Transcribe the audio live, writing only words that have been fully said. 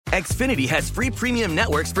Xfinity has free premium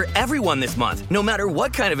networks for everyone this month, no matter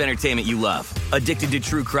what kind of entertainment you love. Addicted to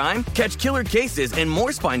true crime? Catch killer cases and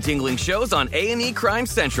more spine-tingling shows on A&E Crime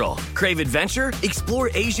Central. Crave adventure? Explore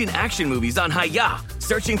Asian action movies on Hi-Ya.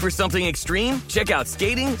 Searching for something extreme? Check out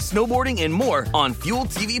skating, snowboarding, and more on Fuel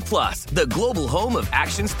TV Plus, the global home of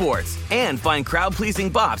action sports. And find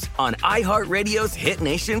crowd-pleasing bops on iHeartRadio's Hit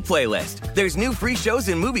Nation playlist. There's new free shows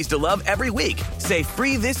and movies to love every week. Say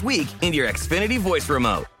free this week in your Xfinity voice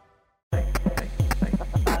remote.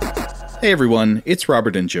 Hey everyone, it's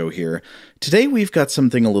Robert and Joe here. Today we've got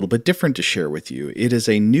something a little bit different to share with you. It is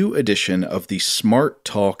a new edition of the Smart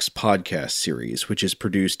Talks podcast series, which is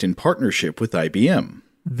produced in partnership with IBM.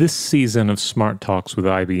 This season of Smart Talks with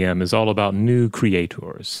IBM is all about new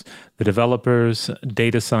creators, the developers,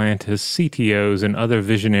 data scientists, CTOs, and other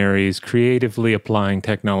visionaries creatively applying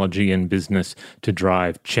technology in business to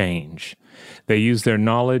drive change. They use their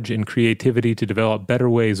knowledge and creativity to develop better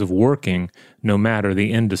ways of working, no matter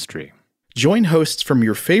the industry. Join hosts from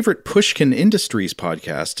your favorite Pushkin Industries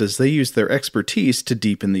podcast as they use their expertise to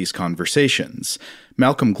deepen these conversations.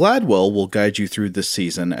 Malcolm Gladwell will guide you through this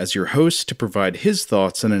season as your host to provide his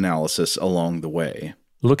thoughts and analysis along the way.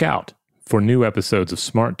 Look out for new episodes of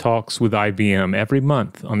Smart Talks with IBM every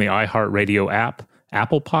month on the iHeartRadio app,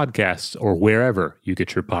 Apple Podcasts, or wherever you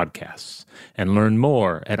get your podcasts. And learn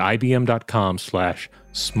more at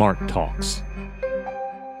ibm.com/smarttalks.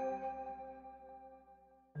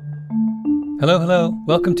 Hello.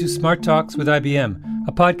 Welcome to Smart Talks with IBM,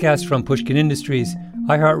 a podcast from Pushkin Industries,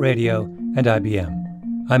 iHeartRadio, and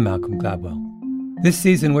IBM. I'm Malcolm Gladwell. This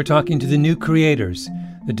season, we're talking to the new creators,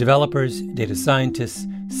 the developers, data scientists,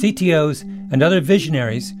 CTOs, and other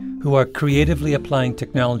visionaries who are creatively applying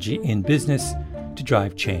technology in business to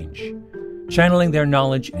drive change. Channeling their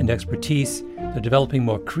knowledge and expertise, they're developing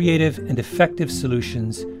more creative and effective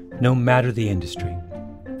solutions, no matter the industry.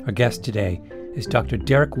 Our guest today is Dr.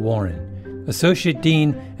 Derek Warren, Associate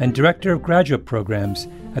Dean and Director of Graduate Programs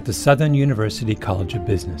at the Southern University College of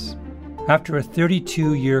Business. After a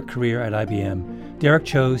 32-year career at IBM, Derek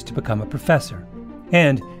chose to become a professor.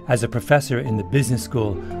 And as a professor in the business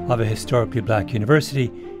school of a historically black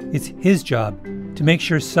university, it's his job to make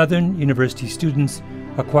sure Southern University students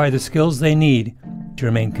acquire the skills they need to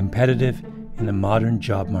remain competitive in the modern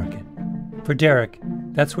job market. For Derek,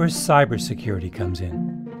 that's where cybersecurity comes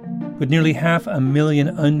in. With nearly 500,000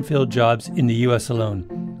 unfilled jobs in the U.S. alone,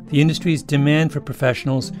 the industry's demand for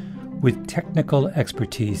professionals with technical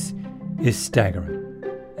expertise is staggering.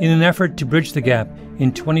 In an effort to bridge the gap,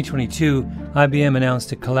 in 2022, IBM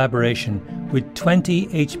announced a collaboration with 20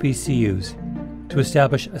 HBCUs to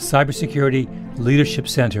establish a cybersecurity leadership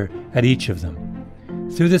center at each of them.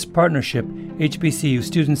 Through this partnership, HBCU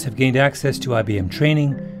students have gained access to IBM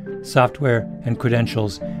training, software, and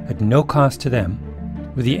credentials at no cost to them,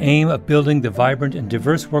 with the aim of building the vibrant and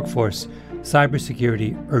diverse workforce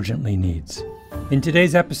cybersecurity urgently needs. In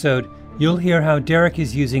today's episode, you'll hear how Derek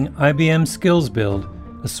is using IBM Skills Build,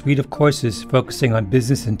 a suite of courses focusing on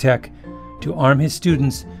business and tech, to arm his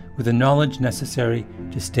students with the knowledge necessary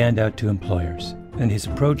to stand out to employers, and his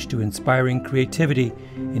approach to inspiring creativity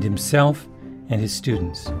in himself and his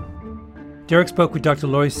students. Derek spoke with Dr.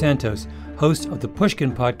 Laurie Santos, host of the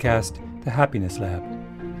Pushkin podcast, The Happiness Lab.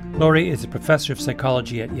 Laurie is a professor of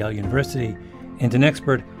psychology at Yale University and an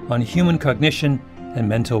expert on human cognition and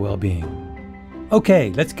mental well-being.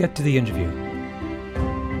 Okay, let's get to the interview.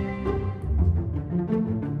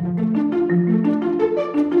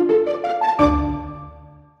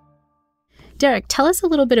 Derek, tell us a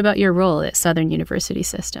little bit about your role at Southern University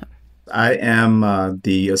System. I am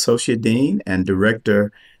the Associate Dean and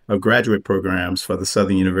Director of Graduate Programs for the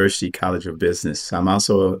Southern University College of Business. I'm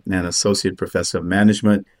also an Associate Professor of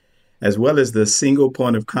Management, as well as the single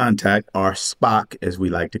point of contact, or SPOC, as we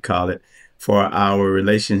like to call it, for our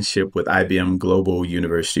relationship with IBM Global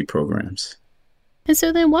University Programs. And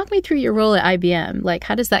so then walk me through your role at IBM. Like,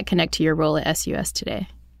 how does that connect to your role at SUS today?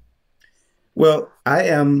 Well, I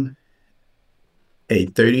am a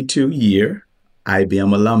 32-year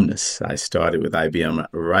IBM alumnus. I started with IBM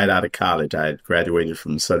right out of college. I had graduated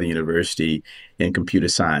from Southern University in computer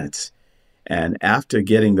science. And after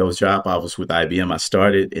getting those job offers with IBM, I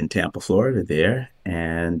started in Tampa, Florida there,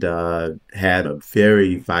 and had a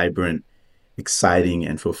very vibrant, exciting,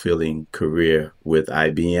 and fulfilling career with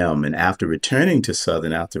IBM. And after returning to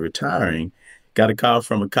Southern, after retiring, got a call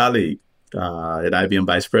from a colleague at IBM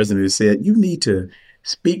Vice President who said, "You need to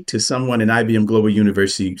speak to someone in IBM Global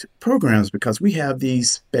University programs because we have these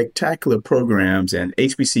spectacular programs and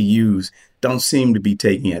HBCUs don't seem to be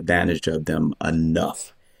taking advantage of them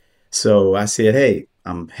enough." So I said, "Hey,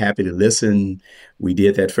 I'm happy to listen. We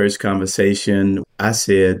did that first conversation. I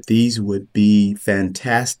said these would be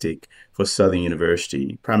fantastic for Southern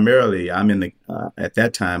University. Primarily, at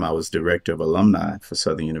that time, I was director of alumni for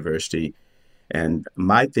Southern University. And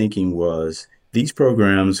my thinking was these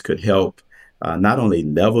programs could help not only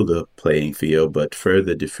level the playing field, but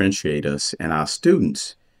further differentiate us and our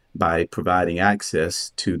students by providing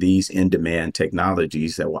access to these in-demand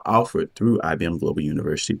technologies that were offered through IBM Global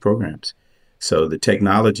University programs. So the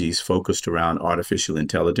technologies focused around artificial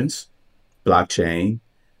intelligence, blockchain,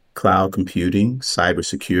 cloud computing,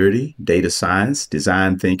 cybersecurity, data science,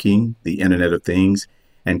 design thinking, the Internet of Things,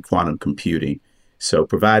 and quantum computing. So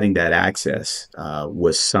providing that access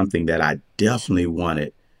was something that I definitely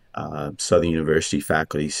wanted Southern University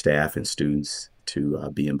faculty, staff, and students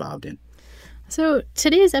to be involved in. So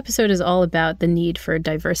today's episode is all about the need for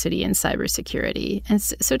diversity in cybersecurity. And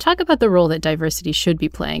so talk about the role that diversity should be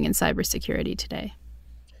playing in cybersecurity today.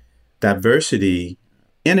 Diversity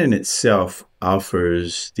in and itself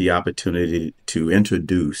offers the opportunity to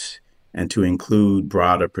introduce and to include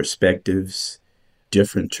broader perspectives,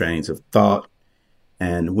 different trains of thought.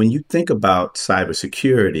 And when you think about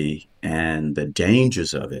cybersecurity and the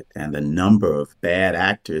dangers of it and the number of bad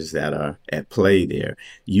actors that are at play there,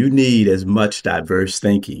 you need as much diverse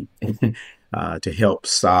thinking to help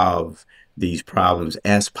solve these problems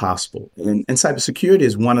as possible. And cybersecurity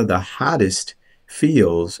is one of the hottest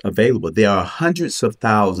fields available. There are hundreds of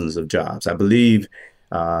thousands of jobs. I believe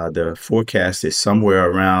the forecast is somewhere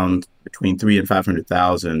around between 300,000 and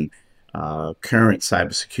 500,000 current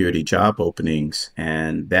cybersecurity job openings,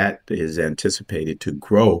 and that is anticipated to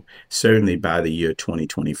grow certainly by the year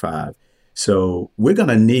 2025. So we're going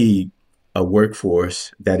to need a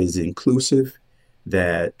workforce that is inclusive,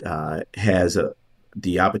 that has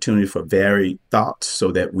the opportunity for varied thoughts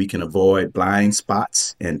so that we can avoid blind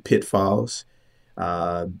spots and pitfalls,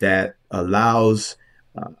 that allows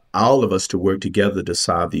all of us to work together to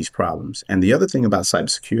solve these problems. And the other thing about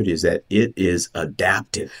cybersecurity is that it is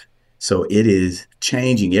adaptive. So it is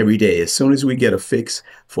changing every day. As soon as we get a fix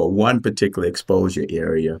for one particular exposure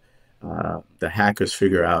area, the hackers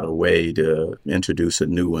figure out a way to introduce a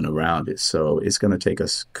new one around it. So it's going to take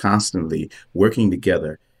us constantly working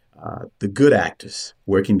together, the good actors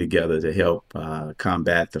working together to help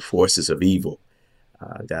combat the forces of evil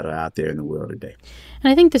that are out there in the world today.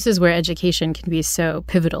 And I think this is where education can be so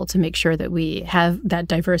pivotal to make sure that we have that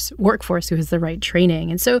diverse workforce who has the right training.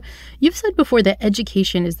 And so you've said before that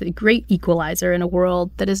education is the great equalizer in a world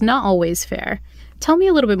that is not always fair. Tell me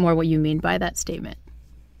a little bit more what you mean by that statement.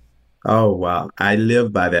 Oh, wow. I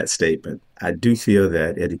live by that statement. I do feel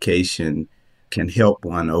that education can help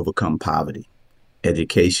one overcome poverty.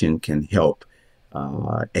 Education can help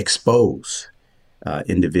expose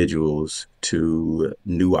individuals to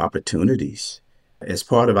new opportunities. As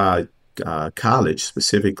part of our college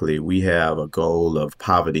specifically, we have a goal of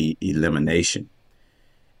poverty elimination.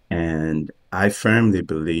 And I firmly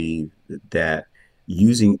believe that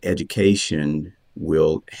using education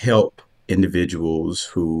will help individuals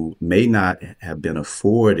who may not have been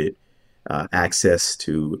afforded access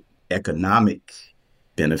to economic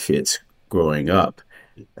benefits growing up,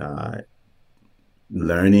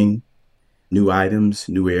 learning new items,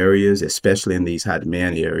 new areas, especially in these high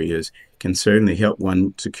demand areas, can certainly help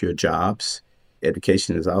one secure jobs.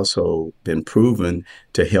 Education has also been proven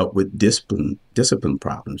to help with discipline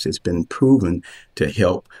problems. It's been proven to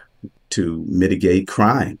help to mitigate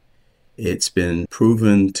crime. It's been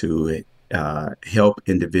proven to help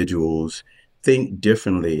individuals think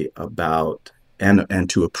differently about and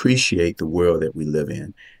to appreciate the world that we live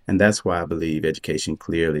in. And that's why I believe education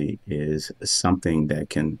clearly is something that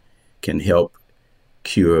can help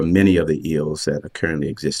cure many of the ills that currently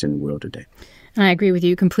exist in the world today. And I agree with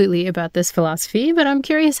you completely about this philosophy, but I'm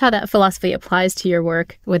curious how that philosophy applies to your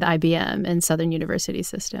work with IBM and Southern University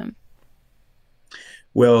system.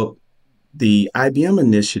 Well, the IBM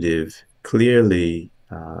initiative clearly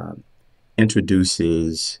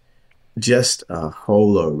introduces just a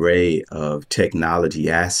whole array of technology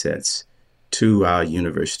assets to our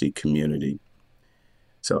university community.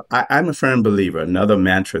 So I'm a firm believer. Another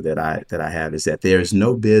mantra that I have is that there is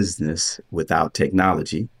no business without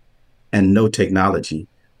technology and no technology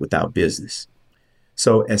without business.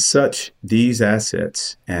 So as such, these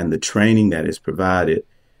assets and the training that is provided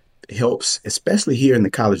helps, especially here in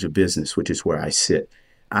the College of Business, which is where I sit.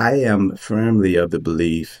 I am firmly of the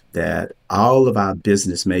belief that all of our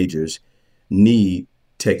business majors need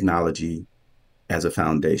technology as a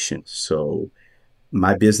foundation. So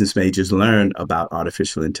my business majors learn about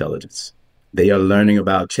artificial intelligence. They are learning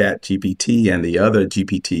about ChatGPT and the other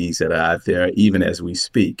GPTs that are out there, even as we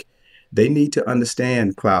speak. they need to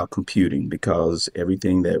understand cloud computing because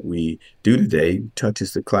everything that we do today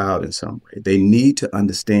touches the cloud in some way. They need to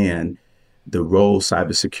understand the role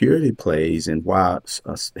cybersecurity plays and why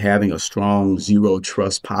having a strong zero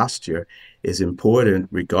trust posture is important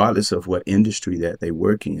regardless of what industry that they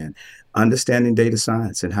work in. Understanding data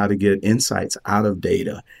science and how to get insights out of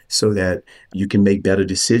data so that you can make better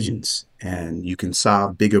decisions and you can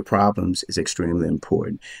solve bigger problems is extremely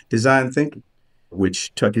important. Design thinking,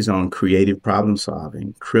 which touches on creative problem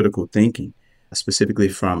solving, critical thinking, specifically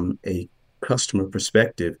from a customer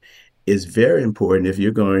perspective, is very important if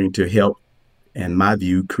you're going to help, in my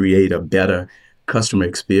view, create a better customer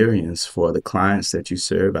experience for the clients that you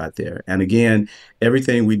serve out there. And again,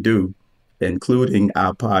 everything we do, including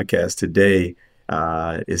our podcast today,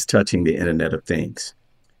 is touching the Internet of Things.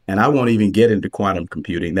 And I won't even get into quantum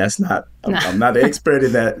computing. I'm not an expert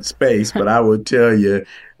in that space, but I will tell you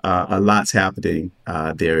a lot's happening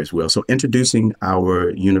there as well. So introducing our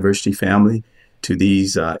university family to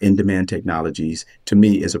these in-demand technologies, to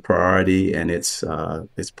me, is a priority, and it's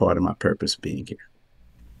part of my purpose being here.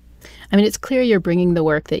 I mean, it's clear you're bringing the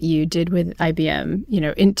work that you did with IBM,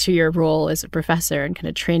 into your role as a professor and kind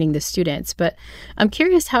of training the students. But I'm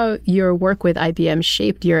curious how your work with IBM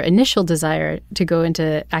shaped your initial desire to go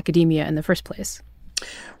into academia in the first place.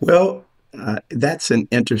 Well, that's an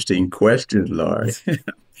interesting question, Laurie.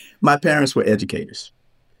 My parents were educators.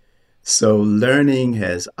 So learning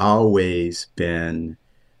has always been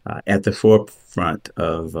at the forefront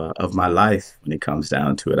of my life when it comes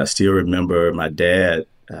down to it. I still remember my dad,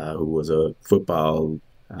 who was a football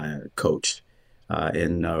coach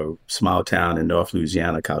in a small town in North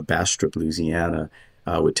Louisiana called Bastrop, Louisiana,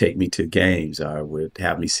 would take me to games or would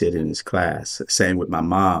have me sit in his class. Same with my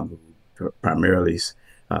mom, who primarily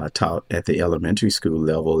taught at the elementary school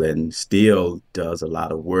level and still does a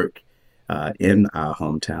lot of work in our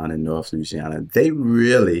hometown in North Louisiana. They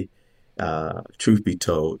really, truth be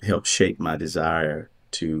told, helped shape my desire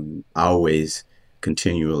to always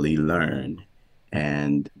continually learn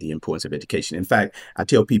and the importance of education. In fact, I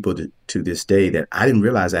tell people to this day that I didn't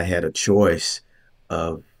realize I had a choice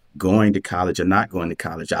of going to college or not going to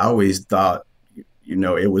college. I always thought,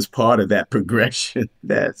 it was part of that progression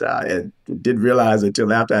that I didn't realize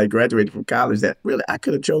until after I graduated from college that really I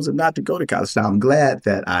could have chosen not to go to college. Now, I'm glad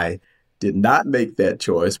that I did not make that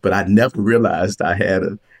choice, but I never realized I had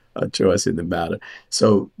a choice in the matter.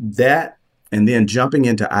 So that, and then jumping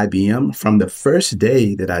into IBM, from the first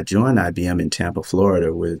day that I joined IBM in Tampa,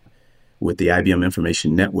 Florida, with the IBM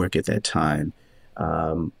Information Network at that time,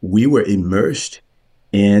 we were immersed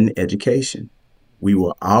in education. We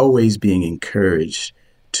were always being encouraged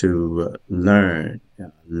to learn.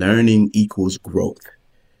 Learning equals growth.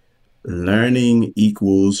 Learning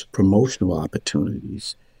equals promotional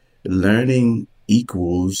opportunities. Learning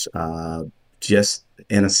equals just,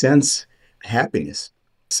 in a sense, happiness.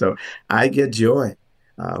 So I get joy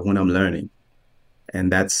when I'm learning,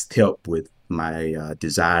 and that's helped with my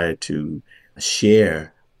desire to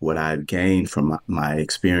share what I've gained from my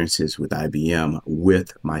experiences with IBM,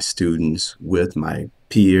 with my students, with my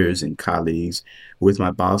peers and colleagues, with my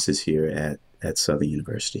bosses here at Southern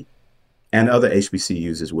University, and other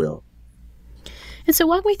HBCUs as well. And so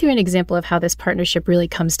walk me through an example of how this partnership really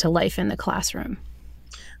comes to life in the classroom.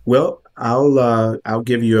 Well, I'll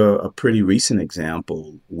give you a pretty recent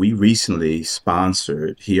example. We recently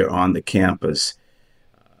sponsored here on the campus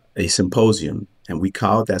a symposium, and we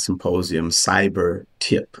called that symposium Cyber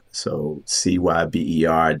TIP. So CYBER-TIP.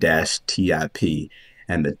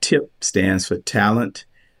 And the TIP stands for Talent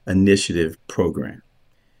Initiative Program.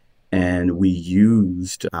 And we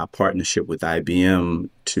used our partnership with IBM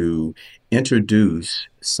to introduce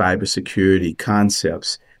cybersecurity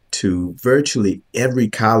concepts to virtually every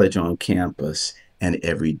college on campus and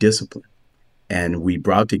every discipline. And we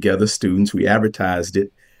brought together students, we advertised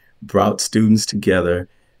it, brought students together,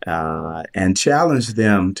 and challenged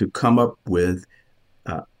them to come up with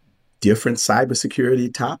different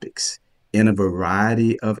cybersecurity topics in a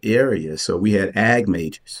variety of areas. So we had ag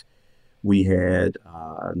majors, we had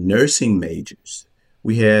nursing majors,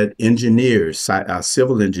 we had engineers,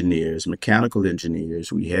 civil engineers, mechanical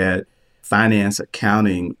engineers, we had finance,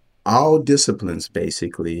 accounting. All disciplines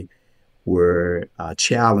basically were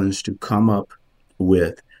challenged to come up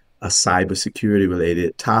with a cybersecurity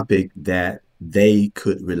related topic that they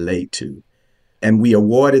could relate to. And we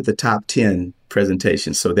awarded the top 10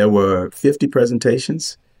 presentations. So there were 50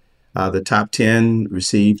 presentations. The top 10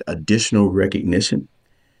 received additional recognition.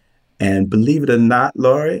 And believe it or not,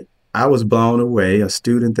 Laurie, I was blown away. A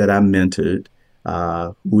student that I mentored,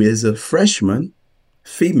 who is a freshman,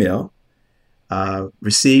 female,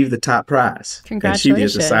 received the top prize. And she did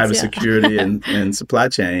the Congratulations. cybersecurity and supply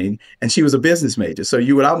chain. And she was a business major. So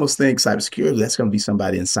you would almost think cybersecurity, that's going to be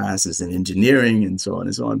somebody in sciences and engineering and so on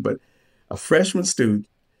and so on. But a freshman student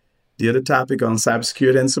did a topic on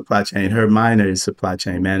cybersecurity and supply chain. Her minor is supply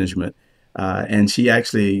chain management. And she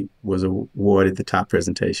actually was awarded the top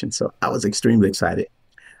presentation. So I was extremely excited.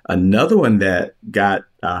 Another one that got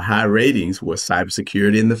high ratings was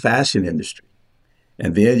cybersecurity in the fashion industry.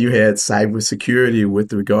 And then you had cybersecurity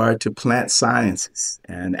with regard to plant sciences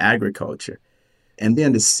and agriculture. And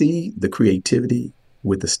then to see the creativity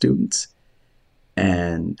with the students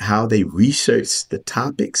and how they research the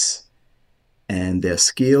topics and their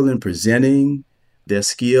skill in presenting, their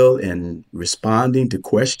skill in responding to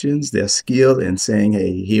questions, their skill in saying,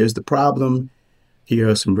 hey, here's the problem, here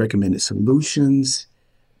are some recommended solutions.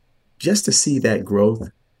 Just to see that growth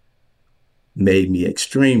made me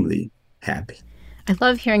extremely happy. I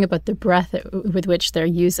love hearing about the breadth with which they're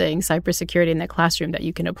using cybersecurity in the classroom, that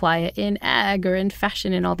you can apply it in ag or in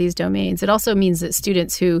fashion in all these domains. It also means that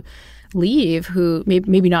students who leave, who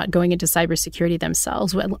maybe not going into cybersecurity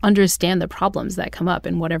themselves, will understand the problems that come up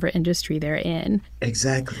in whatever industry they're in.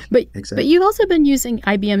 Exactly. But you've also been using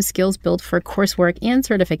IBM Skills Build for coursework and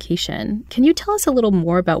certification. Can you tell us a little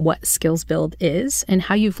more about what Skills Build is and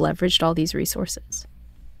how you've leveraged all these resources?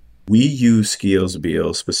 We use Skills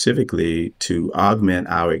Build specifically to augment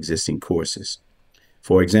our existing courses.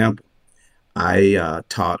 For example, I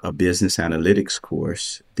taught a business analytics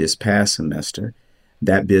course this past semester.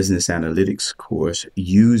 That business analytics course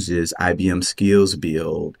uses IBM Skills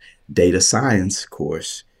Build data science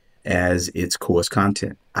course as its course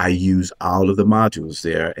content. I use all of the modules.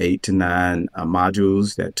 There are 8 to 9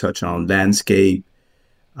 modules that touch on landscape,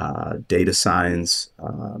 data science,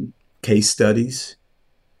 case studies,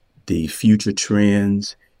 the future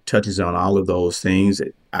trends, touches on all of those things.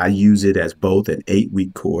 I use it as both an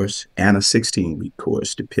 8-week course and a 16-week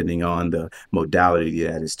course, depending on the modality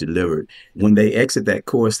that is delivered. When they exit that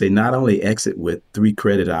course, they not only exit with 3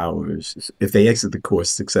 credit hours, if they exit the course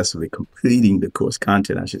successfully completing the course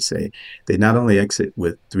content, I should say, they not only exit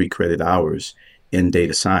with 3 credit hours in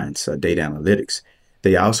data science, data analytics,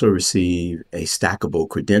 they also receive a stackable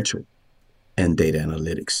credential in data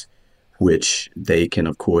analytics, which they can,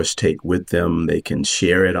 of course, take with them. They can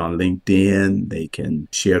share it on LinkedIn. They can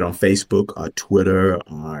share it on Facebook or Twitter,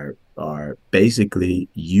 or basically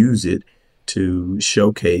use it to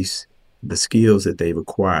showcase the skills that they've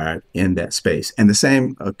acquired in that space. And the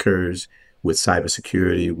same occurs with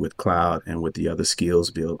cybersecurity, with cloud, and with the other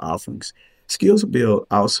Skills Build offerings. Skills Build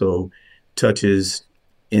also touches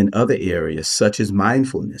in other areas, such as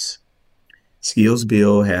mindfulness. Skills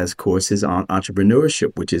Build has courses on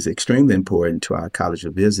entrepreneurship, which is extremely important to our College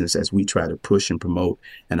of Business as we try to push and promote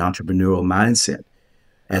an entrepreneurial mindset,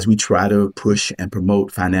 as we try to push and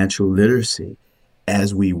promote financial literacy,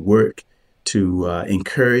 as we work to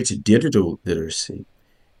encourage digital literacy.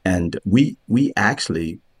 And we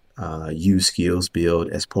actually use Skills Build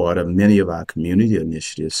as part of many of our community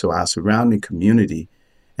initiatives. So our surrounding community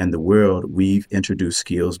and the world, we've introduced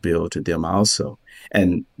Skills Build to them also.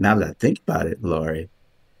 And now that I think about it, Laurie,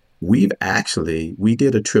 we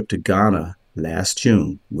did a trip to Ghana last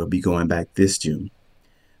June. We'll be going back this June.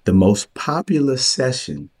 The most popular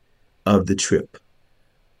session of the trip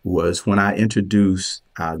was when I introduced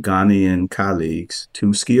our Ghanaian colleagues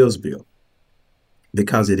to Skills Build,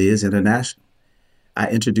 because it is international. I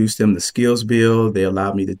introduced them to Skills Build. They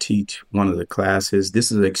allowed me to teach one of the classes. This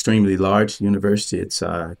is an extremely large university. It's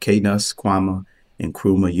KNUS, Kwame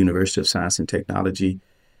Nkrumah University of Science and Technology.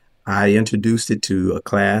 I introduced it to a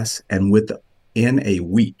class, and within a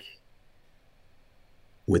week,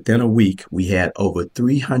 we had over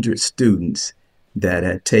 300 students that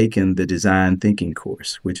had taken the Design Thinking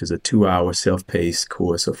course, which is a 2-hour self-paced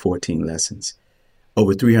course of 14 lessons.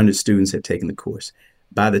 Over 300 students had taken the course.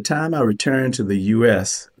 By the time I returned to the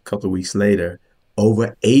U.S. a couple of weeks later,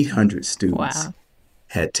 over 800 students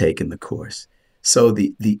had taken the course. So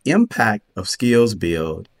the impact of Skills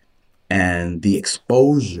Build and the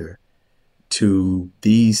exposure to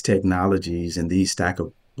these technologies and these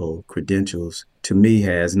stackable credentials, to me,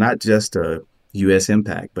 has not just a U.S.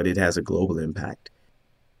 impact, but it has a global impact.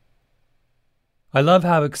 I love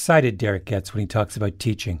how excited Derek gets when he talks about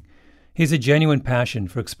teaching. He has a genuine passion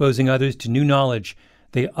for exposing others to new knowledge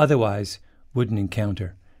they otherwise wouldn't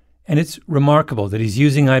encounter. And it's remarkable that he's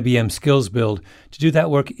using IBM Skills Build to do that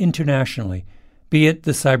work internationally, be it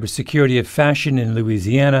the cybersecurity of fashion in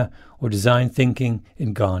Louisiana or design thinking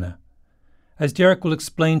in Ghana. As Derek will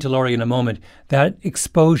explain to Laurie in a moment, that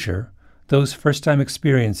exposure, those first-time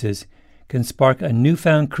experiences, can spark a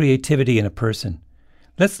newfound creativity in a person.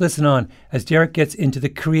 Let's listen on as Derek gets into the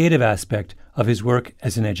creative aspect of his work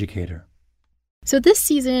as an educator. So this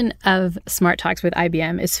season of Smart Talks with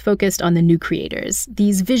IBM is focused on the new creators,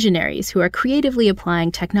 these visionaries who are creatively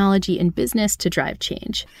applying technology in business to drive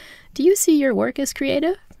change. Do you see your work as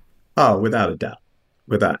creative? Oh, without a doubt.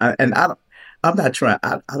 I'm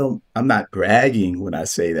not bragging when I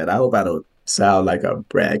say that. I hope I don't sound like I'm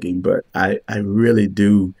bragging, but I really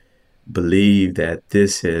do believe that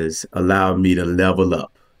this has allowed me to level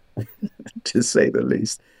up, to say the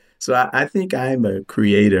least. So I think I'm a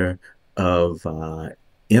creator of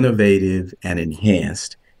innovative and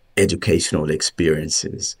enhanced educational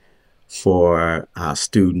experiences for our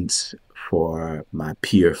students, for my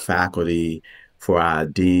peer faculty, for our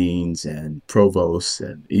deans and provosts,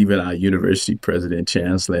 and even our university president,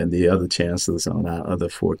 chancellor, and the other chancellors on our other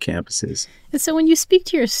 4 campuses. And so when you speak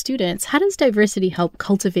to your students, how does diversity help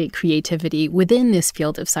cultivate creativity within this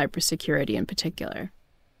field of cybersecurity in particular?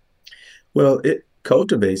 Well, it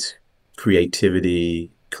cultivates creativity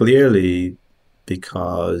clearly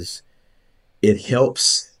because it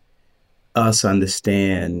helps us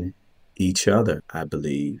understand each other, I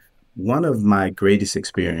believe. One of my greatest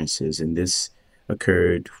experiences, and this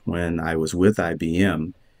occurred when I was with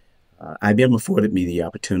IBM, IBM afforded me the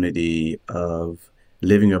opportunity of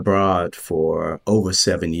living abroad for over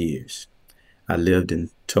 7 years. I lived in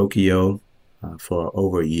Tokyo for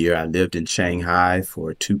over a year. I lived in Shanghai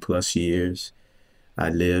for 2+ years. I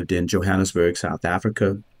lived in Johannesburg, South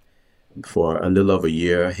Africa for a little over a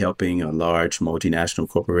year, helping a large multinational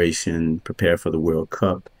corporation prepare for the World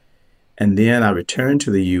Cup. And then I returned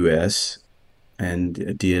to the U.S.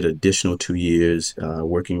 and did additional 2 years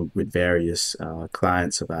working with various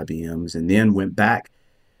clients of IBM's, and then went back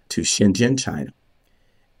to Shenzhen, China.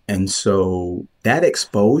 And so that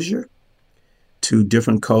exposure to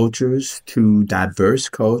different cultures, to diverse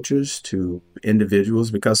cultures, to individuals,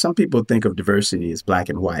 because some people think of diversity as black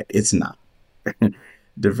and white. It's not.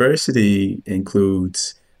 Diversity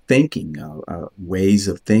includes thinking, ways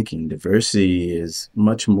of thinking. Diversity is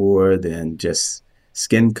much more than just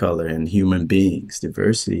skin color and human beings.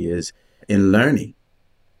 Diversity is in learning.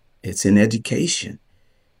 It's in education.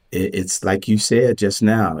 It's like you said just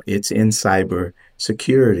now, it's in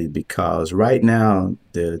cybersecurity, because right now,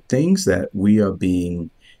 the things that we are being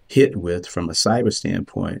hit with from a cyber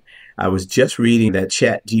standpoint, I was just reading that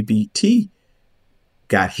ChatGPT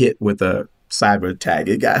got hit with a cyber attack.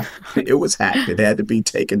 It was hacked. It had to be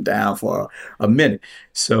taken down for a minute.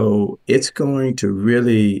 So it's going to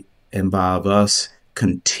really involve us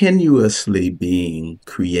continuously being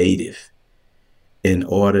creative in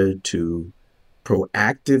order to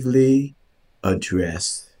proactively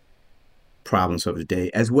address problems of the day,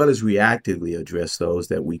 as well as reactively address those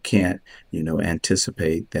that we can't,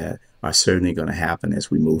 anticipate, that are certainly going to happen as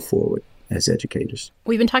we move forward as educators.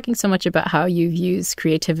 We've been talking so much about how you've used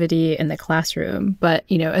creativity in the classroom, but,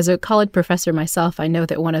 as a college professor myself, I know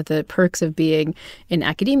that one of the perks of being in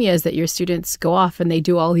academia is that your students go off and they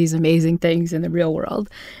do all these amazing things in the real world.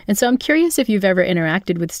 And so I'm curious if you've ever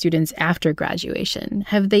interacted with students after graduation.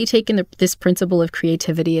 Have they taken this principle of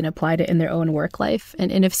creativity and applied it in their own work life?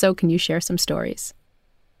 And if so, can you share some stories?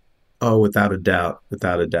 Oh, without a doubt.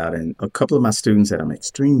 And a couple of my students that I'm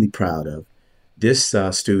extremely proud of, this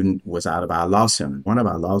student was out of our law center, one of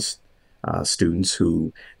our law students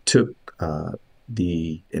who took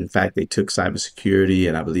in fact, they took cybersecurity,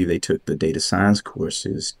 and I believe they took the data science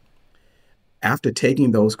courses. After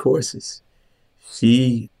taking those courses,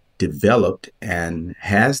 she developed and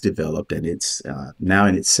has developed, and it's now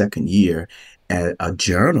in its 2nd year, a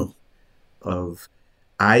journal of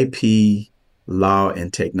IP law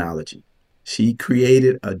and technology. She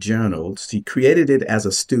created a journal. She created it as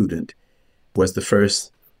a student, was the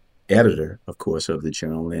first editor, of course, of the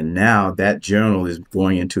journal. And now that journal is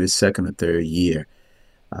going into its 2nd or 3rd year.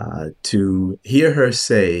 To hear her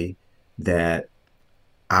say that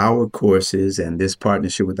our courses and this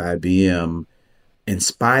partnership with IBM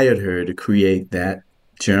inspired her to create that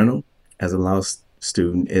journal as a law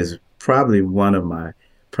student is probably one of my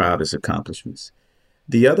proudest accomplishments.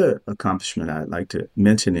 The other accomplishment I'd like to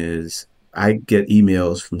mention is I get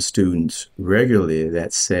emails from students regularly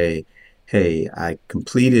that say, hey, I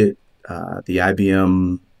completed the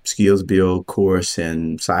IBM Skills Build course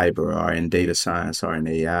in cyber or in data science or in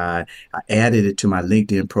AI. I added it to my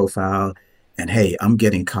LinkedIn profile, and hey, I'm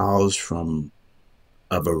getting calls from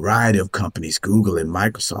a variety of companies, Google and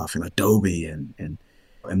Microsoft and Adobe and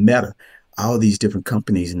Meta, all these different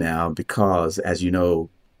companies now, because, as you know,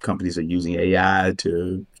 companies are using AI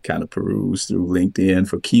to kind of peruse through LinkedIn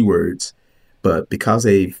for keywords. But because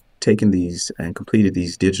they've taken these and completed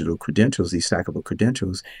these digital credentials, these stackable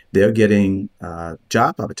credentials, they're getting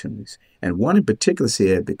job opportunities. And one in particular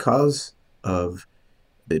said because of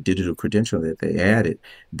the digital credential that they added,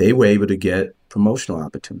 they were able to get promotional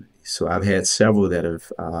opportunities. So I've had several that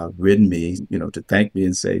have written me, to thank me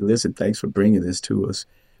and say, listen, thanks for bringing this to us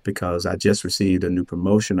because I just received a new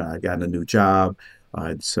promotion. I got a new job.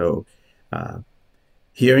 So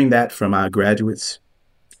hearing that from our graduates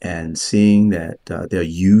and seeing that they're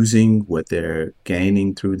using what they're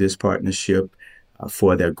gaining through this partnership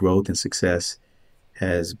for their growth and success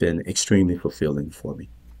has been extremely fulfilling for me.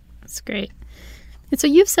 That's great. And so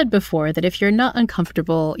you've said before that if you're not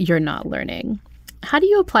uncomfortable, you're not learning. How do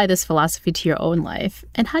you apply this philosophy to your own life?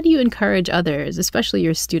 And how do you encourage others, especially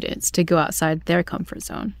your students, to go outside their comfort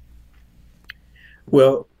zone?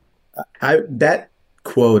 Well, that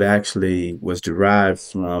quote actually was derived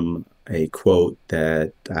from a quote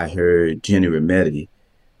that I heard Jenny Remedi,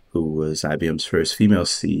 who was IBM's first female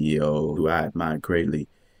CEO, who I admire greatly.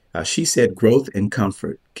 She said, growth and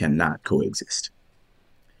comfort cannot coexist.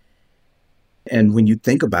 And when you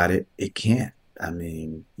think about it, it can't. I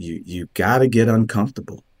mean, you got to get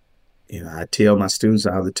uncomfortable. I tell my students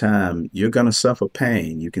all the time, you're going to suffer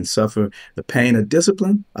pain. You can suffer the pain of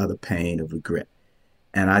discipline or the pain of regret.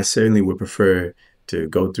 And I certainly would prefer to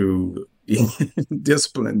go through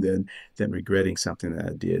discipline than regretting something that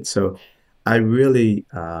I did. So I really,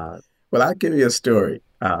 well, I'll give you a story.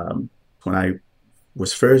 When I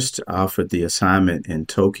was first offered the assignment in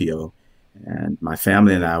Tokyo, and my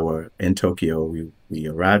family and I were in Tokyo, we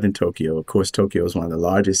arrived in Tokyo. Of course, Tokyo is one of the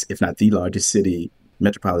largest, if not the largest city,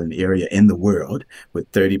 metropolitan area in the world with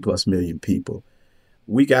 30 plus million people.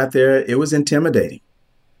 We got there, it was intimidating,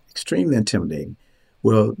 extremely intimidating.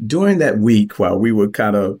 Well, during that week, while we were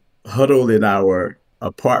kind of huddled in our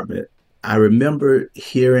apartment, I remember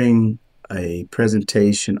hearing a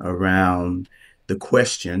presentation around the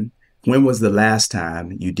question, when was the last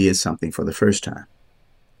time you did something for the first time?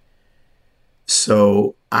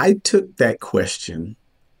 So I took that question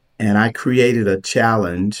and I created a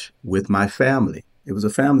challenge with my family. It was a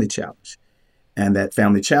family challenge. And that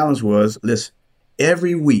family challenge was, listen,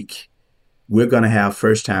 every week we're going to have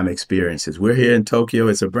first-time experiences. We're here in Tokyo.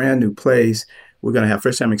 It's a brand new place. We're going to have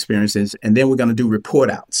first-time experiences. And then we're going to do report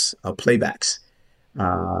outs, playbacks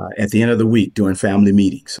at the end of the week during family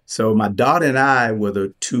meetings. So my daughter and I were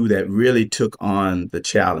the two that really took on the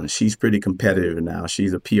challenge. She's pretty competitive now.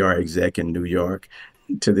 She's a PR exec in New York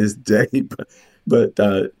to this day. But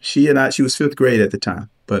she was fifth grade at the time.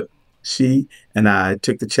 But she and I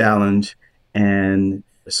took the challenge. And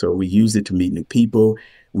so we used it to meet new people.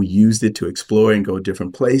 We used it to explore and go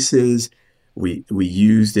different places. We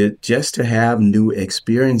used it just to have new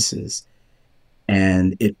experiences.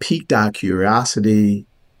 And it piqued our curiosity.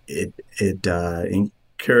 It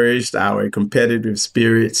encouraged our competitive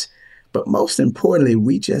spirits. But most importantly,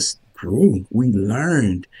 we just grew. We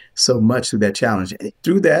learned so much through that challenge. And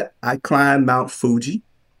through that, I climbed Mount Fuji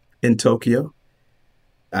in Tokyo.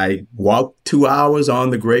 I walked 2 hours on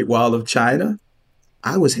the Great Wall of China.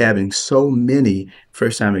 I was having so many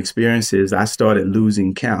first-time experiences, I started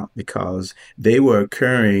losing count because they were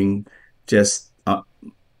occurring just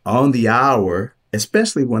on the hour,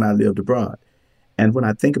 especially when I lived abroad. And when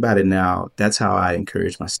I think about it now, that's how I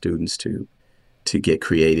encourage my students to get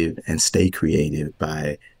creative and stay creative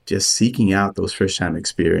by just seeking out those first-time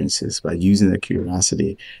experiences, by using their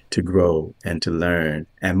curiosity to grow and to learn,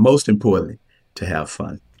 and most importantly, to have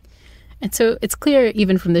fun. And so it's clear,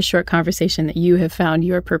 even from this short conversation, that you have found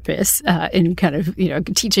your purpose in kind of,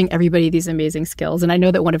 teaching everybody these amazing skills. And I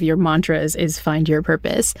know that one of your mantras is find your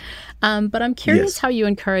purpose. But I'm curious how you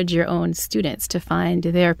encourage your own students to find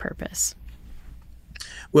their purpose.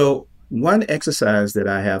 Well, one exercise that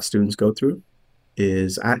I have students go through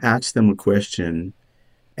is I ask them a question,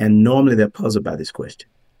 and normally they're puzzled by this question.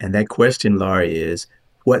 And that question, Laurie, is,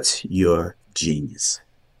 what's your genius?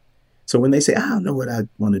 So when they say, I don't know what I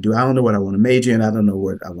want to do, I don't know what I want to major in, I don't know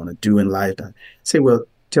what I want to do in life, I say, well,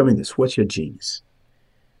 tell me this, what's your genius?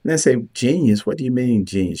 And they say, genius? What do you mean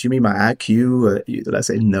genius? You mean my IQ? I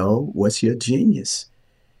say, no, what's your genius?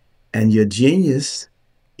 And your genius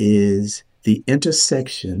is the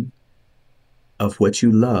intersection of what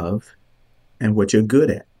you love and what you're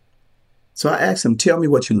good at. So I ask them, tell me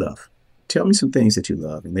what you love. Tell me some things that you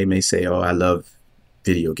love. And they may say, oh, I love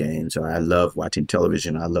video games, or I love watching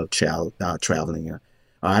television, I love traveling, or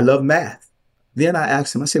I love math. Then I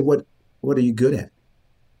ask them, I say, what are you good at?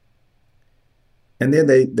 And then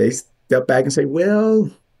they step back and say, well,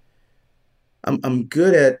 I'm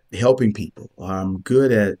good at helping people, or I'm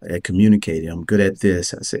good at communicating, I'm good at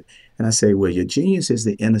this. I say, well, your genius is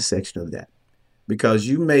the intersection of that. because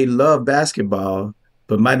you may love basketball,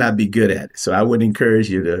 but might not be good at it. So I would encourage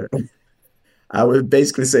you to, I would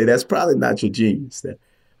basically say that's probably not your genius.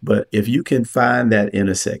 But if you can find that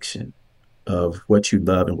intersection of what you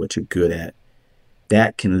love and what you're good at,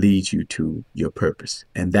 that can lead you to your purpose.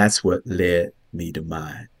 And that's what led me to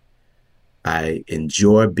mine. I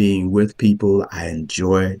enjoy being with people. I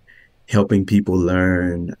enjoy helping people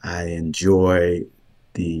learn. I enjoy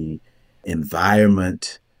the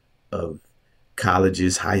environment of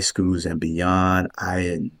colleges, high schools, and beyond. I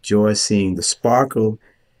enjoy seeing the sparkle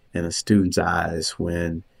in a student's eyes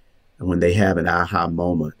when they have an aha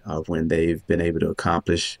moment of when they've been able to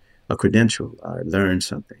accomplish a credential or learn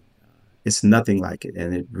something. It's nothing like it,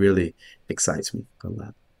 and it really excites me a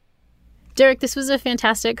lot. Derek, this was a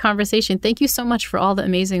fantastic conversation. Thank you so much for all the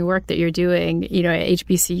amazing work that you're doing, at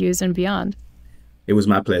HBCUs and beyond. It was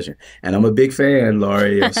my pleasure. And I'm a big fan,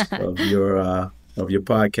 Laurie, of your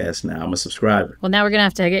podcast now. I'm a subscriber. Well, now we're going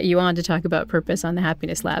to get you on to talk about purpose on the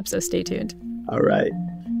Happiness Lab, so stay tuned. All right.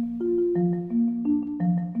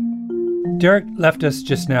 Derek left us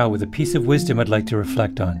just now with a piece of wisdom I'd like to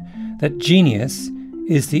reflect on, that genius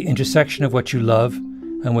is the intersection of what you love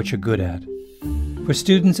and what you're good at. For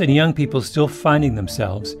students and young people still finding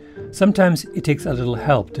themselves, sometimes it takes a little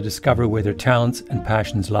help to discover where their talents and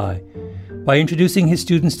passions lie. By introducing his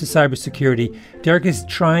students to cybersecurity, Derek is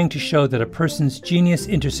trying to show that a person's genius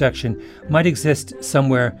intersection might exist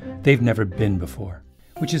somewhere they've never been before,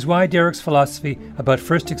 which is why Derek's philosophy about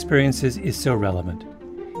first experiences is so relevant.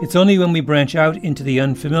 It's only when we branch out into the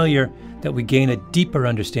unfamiliar that we gain a deeper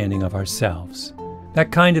understanding of ourselves.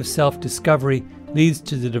 That kind of self-discovery leads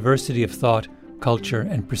to the diversity of thought, culture,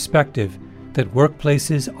 and perspective that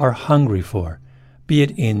workplaces are hungry for, be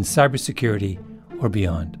it in cybersecurity or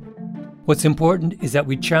beyond. What's important is that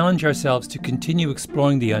we challenge ourselves to continue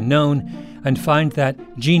exploring the unknown and find that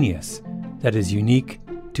genius that is unique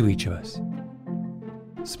to each of us.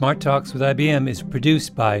 Smart Talks with IBM is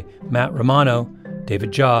produced by Matt Romano,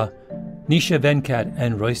 David Jaw, Nisha Venkat,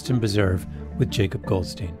 and Royston Beserve with Jacob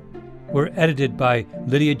Goldstein. We're edited by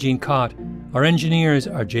Lydia Jean Cott. Our engineers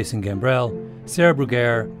are Jason Gambrell, Sarah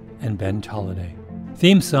Bruguer, and Ben Tolliday.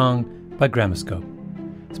 Theme song by Gramoscope.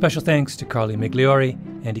 Special thanks to Carly Migliori,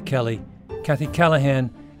 Andy Kelly, Kathy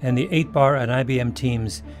Callahan, and the 8-Bar and IBM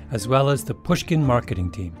teams, as well as the Pushkin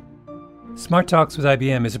marketing team. Smart Talks with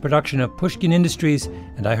IBM is a production of Pushkin Industries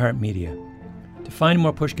and iHeartMedia. To find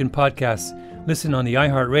more Pushkin podcasts, listen on the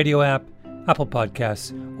iHeartRadio app, Apple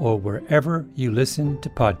Podcasts, or wherever you listen to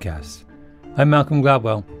podcasts. I'm Malcolm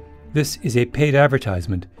Gladwell. This is a paid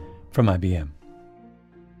advertisement from IBM.